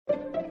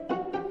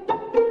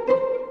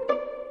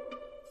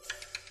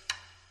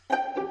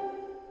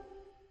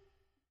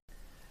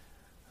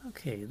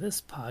Okay, this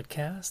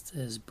podcast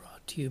is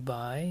brought to you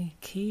by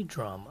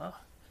K-Drama.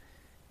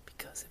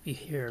 Because if you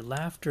hear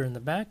laughter in the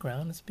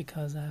background, it's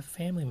because I have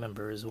family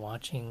members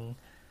watching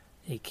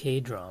a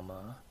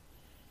K-Drama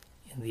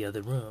in the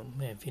other room.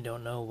 And if you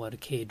don't know what a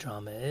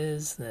K-Drama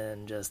is,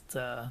 then just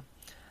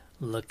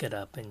look it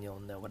up and you'll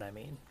know what I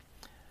mean.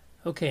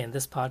 Okay, in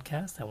this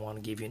podcast, I want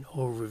to give you an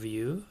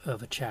overview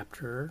of a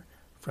chapter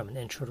from an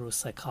intro to a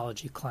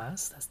psychology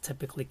class that's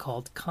typically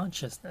called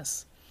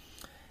consciousness.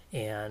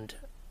 And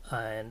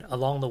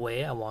along the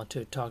way, I want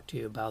to talk to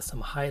you about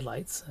some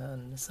highlights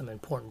and some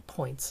important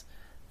points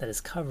that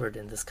is covered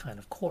in this kind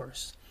of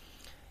course.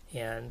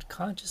 And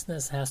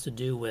consciousness has to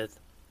do with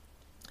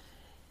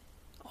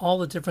all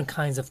the different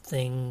kinds of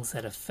things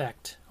that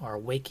affect our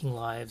waking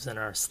lives and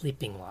our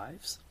sleeping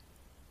lives.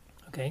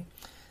 Okay,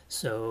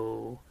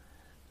 so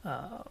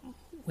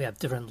we have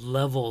different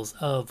levels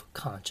of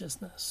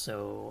consciousness.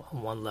 So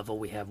on one level,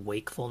 we have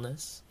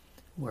wakefulness,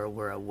 where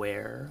we're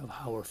aware of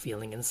how we're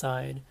feeling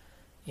inside.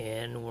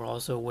 And we're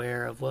also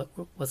aware of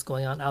what's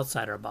going on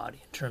outside our body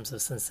in terms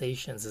of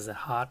sensations. Is it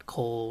hot,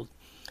 cold?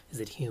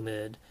 Is it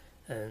humid?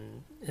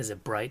 And is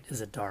it bright?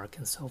 Is it dark?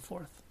 And so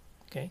forth.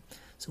 Okay,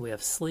 so we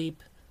have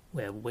sleep,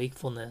 we have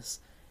wakefulness,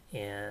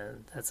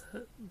 and that's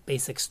a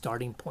basic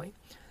starting point.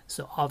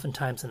 So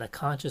oftentimes in a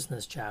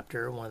consciousness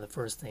chapter, one of the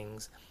first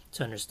things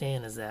to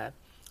understand is that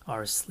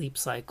our sleep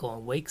cycle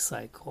and wake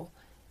cycle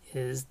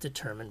is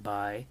determined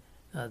by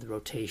the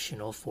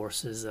rotational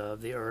forces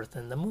of the earth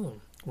and the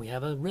moon. We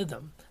have a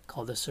rhythm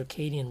called the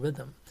circadian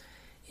rhythm.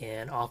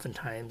 And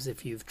oftentimes,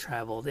 if you've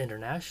traveled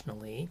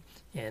internationally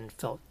and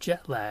felt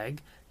jet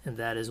lag, and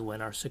that is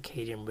when our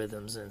circadian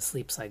rhythms and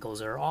sleep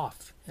cycles are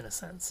off, in a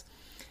sense.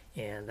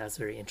 And that's a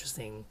very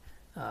interesting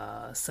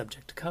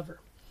subject to cover.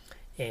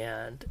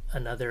 And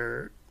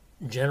another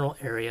general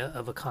area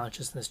of a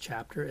consciousness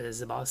chapter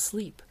is about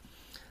sleep.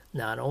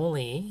 Not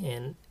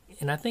only,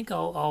 and I think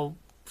I'll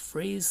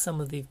phrase some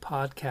of the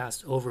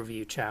podcast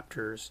overview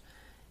chapters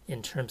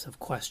in terms of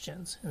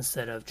questions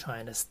instead of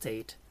trying to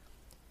state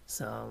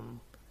some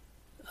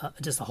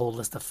just a whole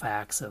list of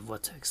facts of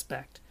what to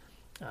expect.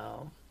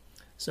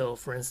 So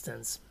for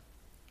instance,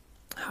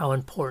 how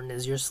important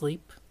is your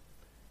sleep?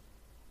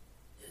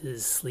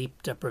 Is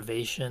sleep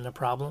deprivation a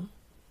problem?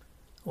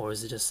 Or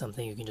is it just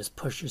something you can just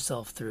push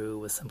yourself through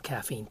with some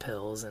caffeine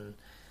pills and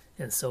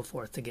so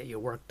forth to get your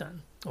work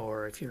done?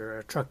 Or if you're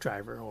a truck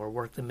driver or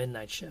work the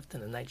midnight shift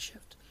and a night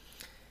shift.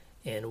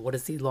 And what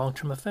is the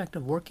long-term effect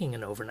of working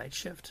an overnight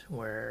shift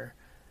where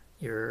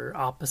you're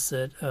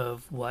opposite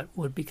of what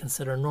would be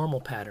considered a normal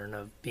pattern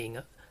of being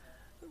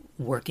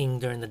working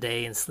during the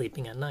day and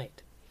sleeping at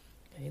night?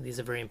 Okay, these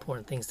are very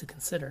important things to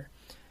consider.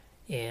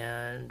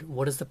 And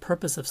what is the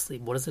purpose of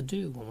sleep? What does it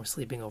do when we're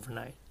sleeping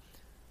overnight?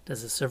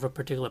 Does it serve a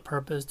particular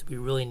purpose? Do we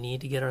really need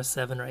to get our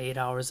 7 or 8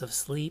 hours of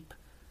sleep?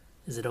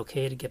 Is it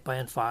okay to get by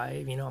on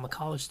 5? You know, I'm a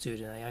college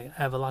student. I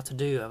have a lot to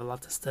do. I have a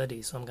lot to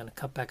study, so I'm going to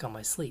cut back on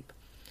my sleep.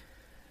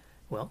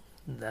 Well,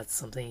 that's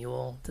something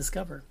you'll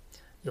discover.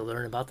 You'll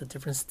learn about the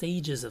different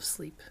stages of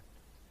sleep,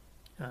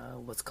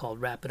 what's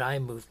called rapid eye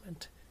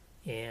movement,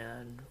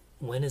 and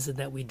when is it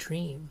that we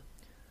dream?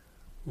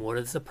 What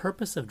is the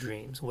purpose of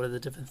dreams? What are the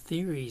different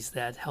theories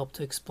that help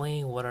to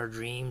explain what our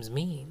dreams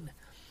mean?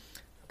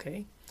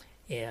 Okay,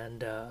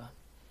 and I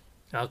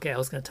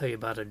was going to tell you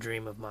about a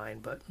dream of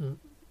mine, but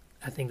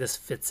I think this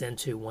fits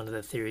into one of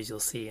the theories you'll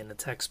see in the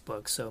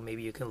textbook, so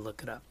maybe you can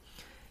look it up.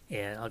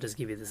 And I'll just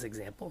give you this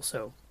example.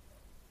 So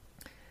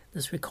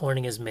this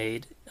recording is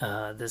made,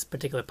 this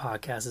particular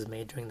podcast is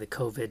made during the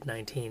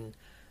COVID-19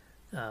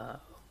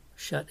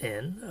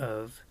 shut-in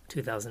of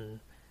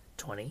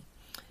 2020.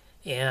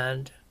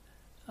 And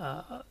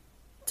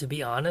to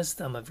be honest,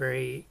 I'm a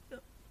very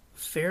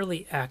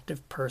fairly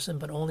active person,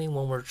 but only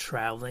when we're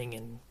traveling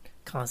and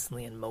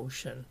constantly in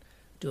motion,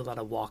 do a lot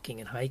of walking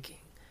and hiking.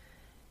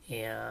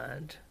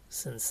 And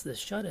since this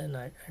shut-in,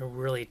 I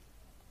really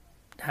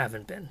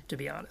haven't been, to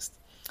be honest.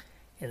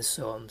 And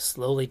so I'm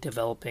slowly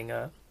developing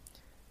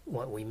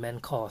what we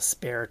men call a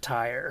spare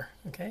tire,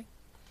 okay?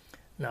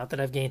 Not that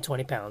I've gained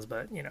 20 pounds,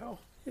 but, you know,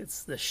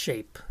 it's the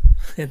shape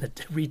and the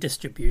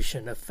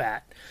redistribution of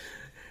fat.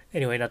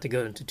 Anyway, not to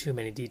go into too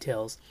many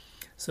details.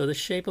 So the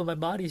shape of my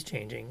body is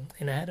changing,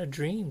 and I had a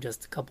dream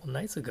just a couple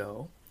nights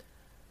ago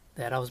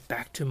that I was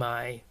back to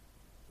my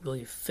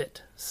really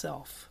fit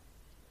self.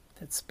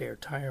 That spare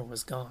tire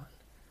was gone.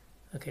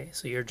 Okay,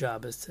 so your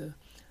job is to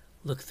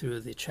look through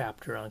the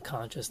chapter on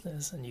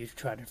consciousness, and you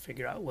try to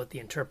figure out what the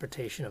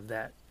interpretation of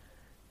that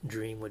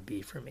dream would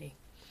be for me.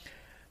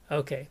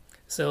 Okay,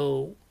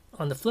 so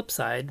on the flip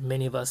side,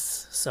 many of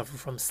us suffer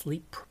from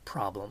sleep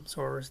problems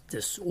or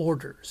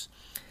disorders.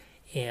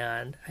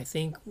 And I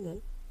think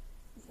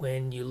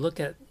when you look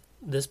at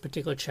this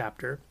particular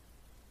chapter,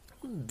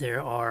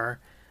 there are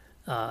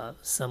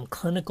some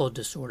clinical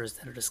disorders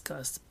that are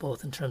discussed,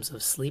 both in terms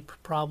of sleep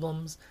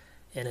problems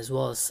and as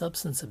well as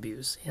substance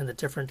abuse and the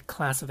different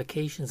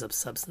classifications of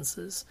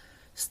substances,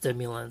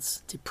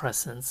 stimulants,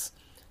 depressants,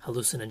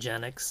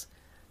 hallucinogenics,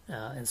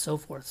 and so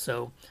forth.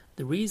 So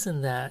the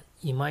reason that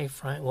you might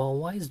find, well,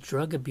 why is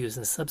drug abuse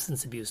and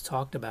substance abuse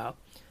talked about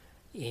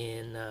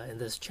in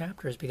this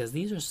chapter is because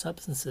these are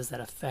substances that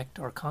affect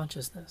our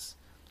consciousness,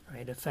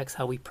 right? It affects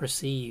how we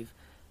perceive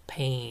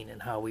pain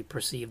and how we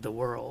perceive the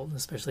world,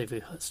 especially if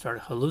we start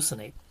to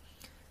hallucinate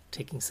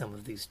taking some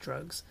of these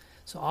drugs.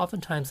 So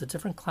oftentimes the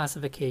different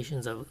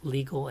classifications of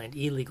legal and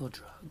illegal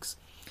drugs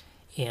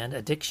and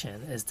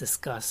addiction is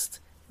discussed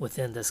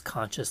within this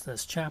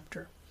consciousness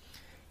chapter.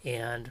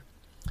 And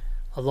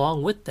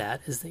along with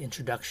that is the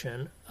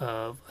introduction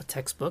of a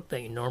textbook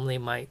that you normally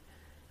might,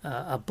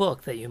 a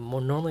book that you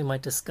normally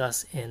might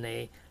discuss in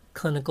a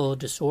clinical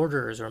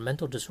disorders or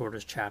mental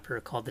disorders chapter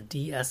called the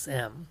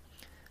DSM.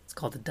 It's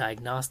called the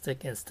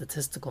Diagnostic and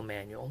Statistical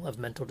Manual of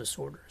Mental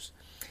Disorders.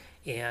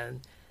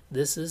 And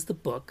this is the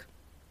book,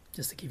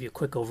 just to give you a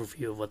quick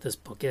overview of what this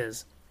book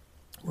is,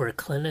 where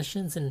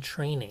clinicians in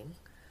training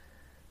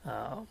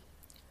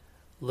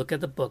look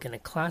at the book, and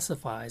it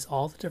classifies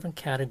all the different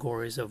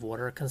categories of what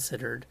are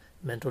considered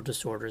mental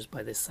disorders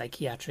by the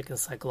psychiatric and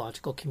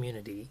psychological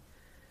community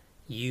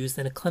used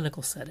in a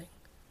clinical setting.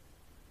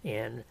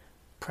 And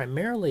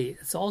primarily,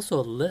 it's also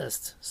a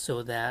list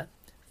so that,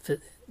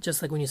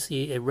 just like when you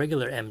see a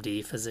regular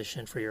MD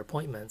physician for your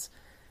appointments,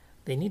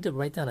 they need to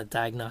write down a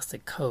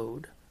diagnostic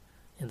code.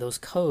 And those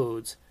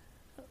codes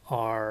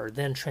are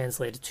then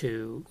translated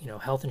to,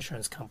 health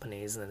insurance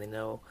companies, and then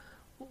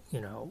they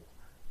know,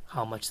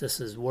 how much this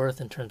is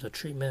worth in terms of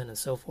treatment and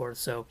so forth.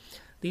 So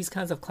these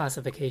kinds of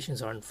classifications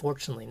are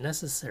unfortunately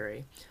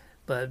necessary,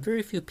 but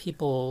very few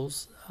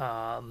people's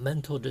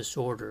mental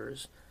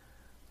disorders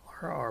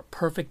are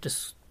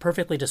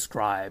perfectly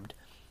described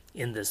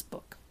in this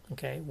book.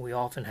 Okay, we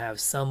often have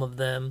some of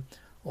them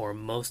or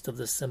most of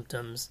the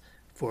symptoms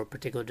for a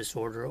particular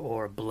disorder,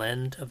 or a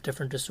blend of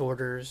different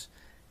disorders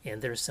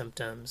and their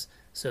symptoms.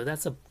 So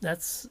that's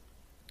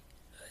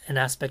an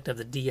aspect of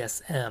the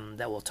DSM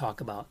that we'll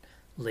talk about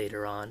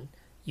later on,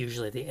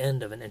 usually at the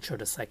end of an Intro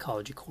to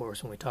Psychology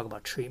course when we talk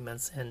about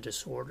treatments and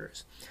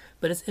disorders.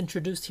 But it's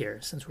introduced here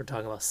since we're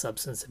talking about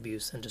substance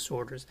abuse and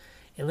disorders.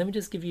 And let me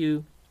just give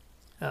you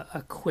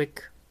a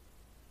quick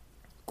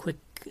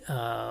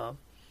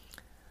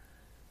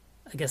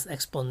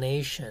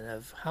explanation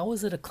of how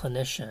is it a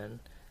clinician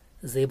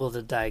is able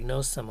to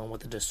diagnose someone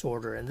with a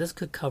disorder. And this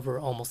could cover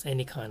almost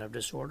any kind of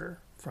disorder,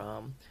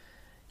 from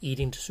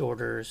eating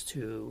disorders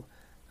to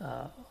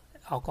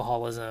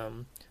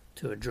alcoholism,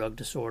 to a drug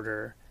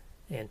disorder,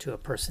 and to a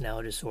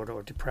personality disorder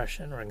or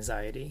depression or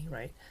anxiety,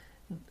 right?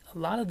 A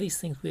lot of these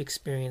things we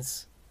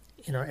experience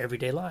in our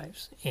everyday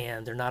lives,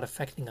 and they're not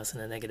affecting us in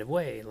a negative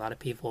way. A lot of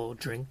people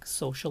drink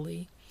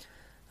socially.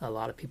 A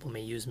lot of people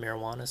may use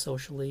marijuana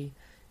socially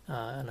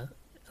on an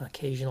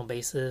occasional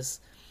basis.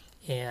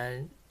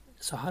 And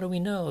so how do we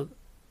know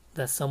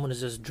that someone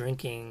is just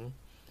drinking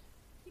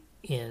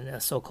in a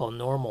so-called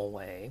normal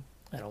way?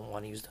 I don't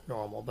want to use the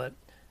normal, but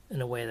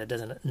in a way that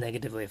doesn't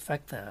negatively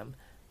affect them,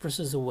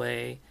 versus a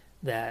way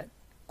that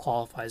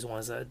qualifies one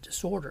as a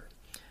disorder.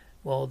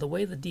 Well, the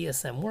way the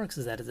DSM works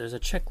is that there's a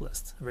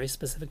checklist, a very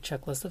specific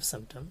checklist of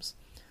symptoms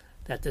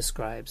that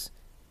describes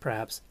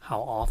perhaps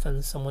how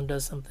often someone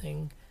does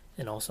something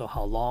and also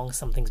how long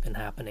something's been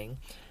happening.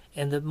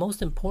 And the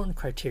most important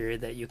criteria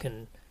that you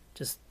can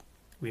just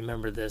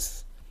remember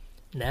this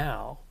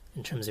now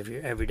in terms of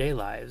your everyday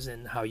lives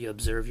and how you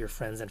observe your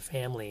friends and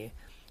family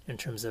in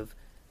terms of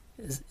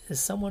is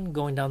someone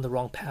going down the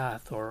wrong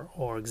path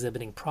or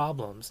exhibiting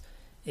problems?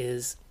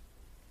 Is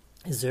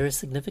there a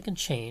significant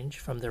change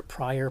from their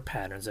prior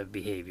patterns of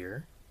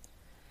behavior?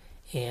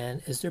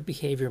 And is their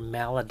behavior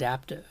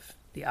maladaptive,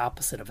 the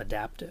opposite of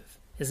adaptive?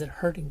 Is it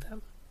hurting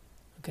them?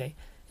 Okay?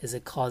 Is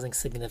it causing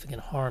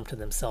significant harm to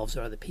themselves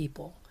or other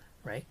people?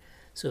 Right?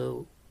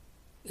 So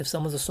if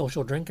someone's a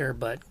social drinker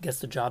but gets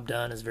the job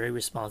done, is very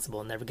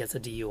responsible, never gets a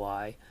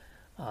DUI,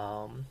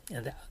 and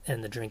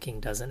the drinking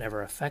doesn't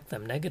ever affect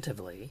them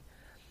negatively,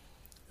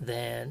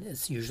 then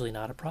it's usually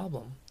not a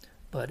problem.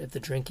 But if the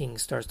drinking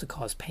starts to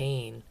cause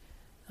pain,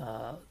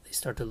 they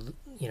start to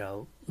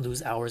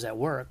lose hours at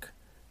work,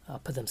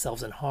 put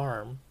themselves in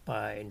harm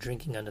by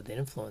drinking under the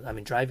influence,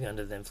 driving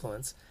under the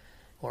influence,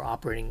 or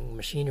operating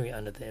machinery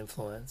under the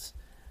influence,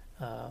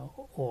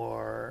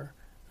 or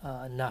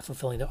not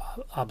fulfilling their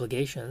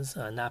obligations,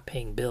 not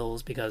paying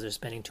bills because they're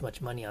spending too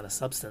much money on a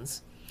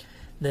substance,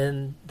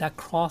 then that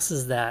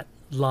crosses that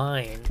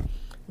line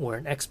where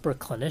an expert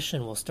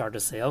clinician will start to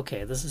say,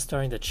 okay, this is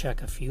starting to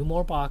check a few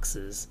more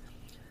boxes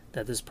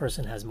that this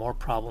person has more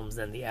problems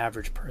than the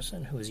average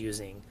person who is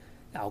using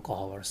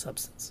alcohol or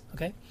substance.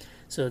 Okay,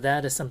 so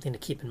that is something to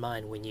keep in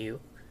mind when you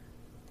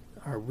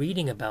are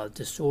reading about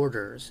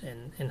disorders,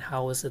 and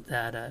how is it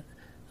that a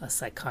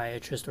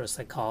psychiatrist or a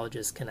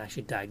psychologist can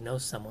actually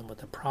diagnose someone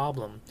with a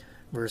problem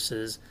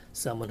versus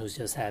someone who's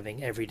just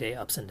having everyday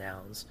ups and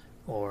downs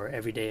or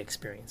everyday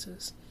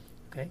experiences.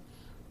 Okay,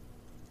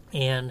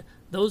 and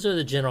those are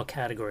the general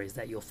categories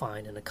that you'll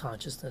find in the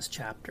consciousness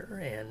chapter,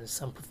 and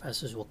some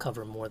professors will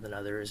cover more than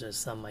others, or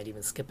some might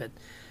even skip it.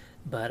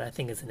 But I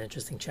think it's an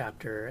interesting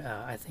chapter.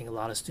 I think a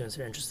lot of students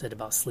are interested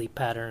about sleep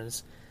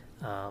patterns.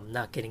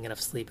 Not getting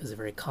enough sleep is a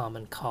very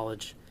common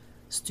college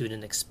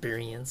student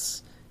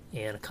experience,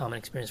 and a common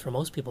experience for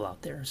most people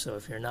out there. So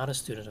if you're not a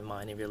student of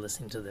mine, if you're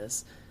listening to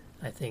this,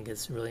 I think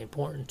it's really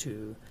important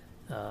to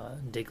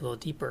dig a little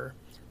deeper.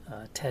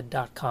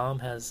 TED.com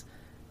has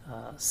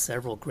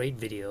several great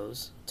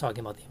videos talking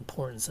about the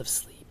importance of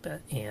sleep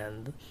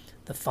and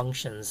the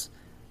functions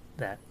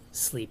that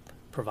sleep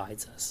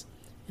provides us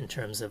in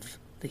terms of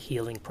the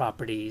healing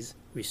properties,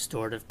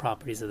 restorative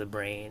properties of the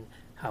brain,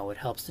 how it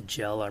helps to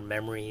gel our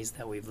memories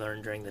that we've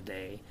learned during the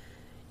day,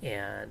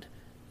 and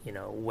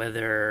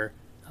whether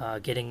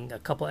getting a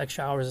couple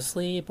extra hours of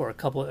sleep or a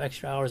couple of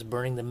extra hours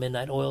burning the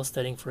midnight oil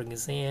studying for an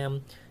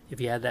exam, if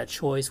you had that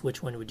choice,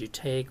 which one would you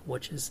take?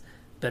 Which is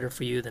better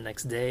for you the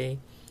next day?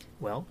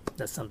 Well,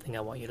 that's something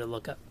I want you to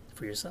look up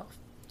for yourself.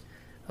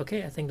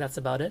 Okay, I think that's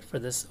about it for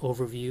this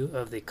overview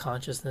of the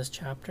consciousness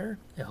chapter.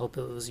 I hope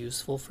it was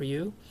useful for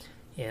you.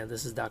 And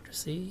this is Dr.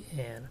 C,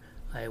 and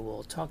I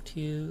will talk to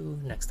you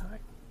next time.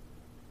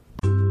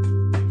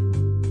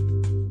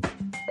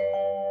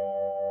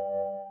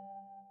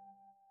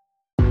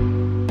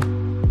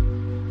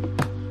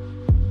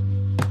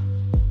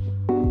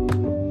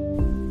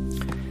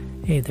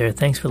 Hey there,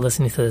 thanks for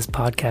listening to this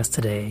podcast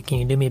today. Can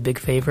you do me a big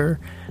favor?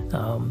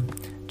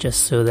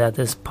 Just so that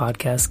this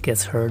podcast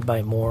gets heard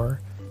by more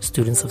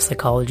students of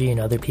psychology and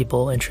other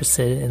people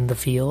interested in the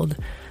field,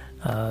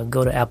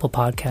 go to Apple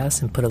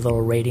Podcasts and put a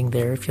little rating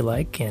there if you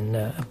like, and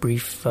a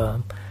brief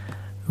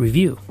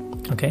review,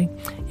 okay?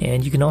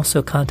 And you can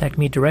also contact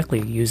me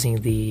directly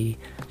using the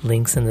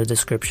links in the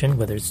description,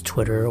 whether it's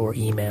Twitter or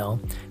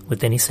email,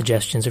 with any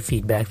suggestions or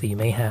feedback that you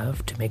may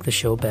have to make the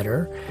show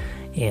better.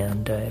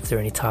 And if there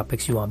are any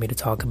topics you want me to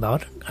talk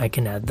about, I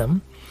can add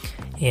them.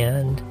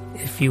 And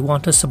if you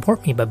want to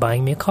support me by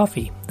buying me a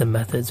coffee, the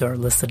methods are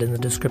listed in the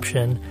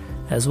description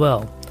as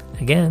well.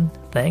 Again,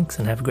 thanks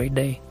and have a great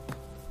day.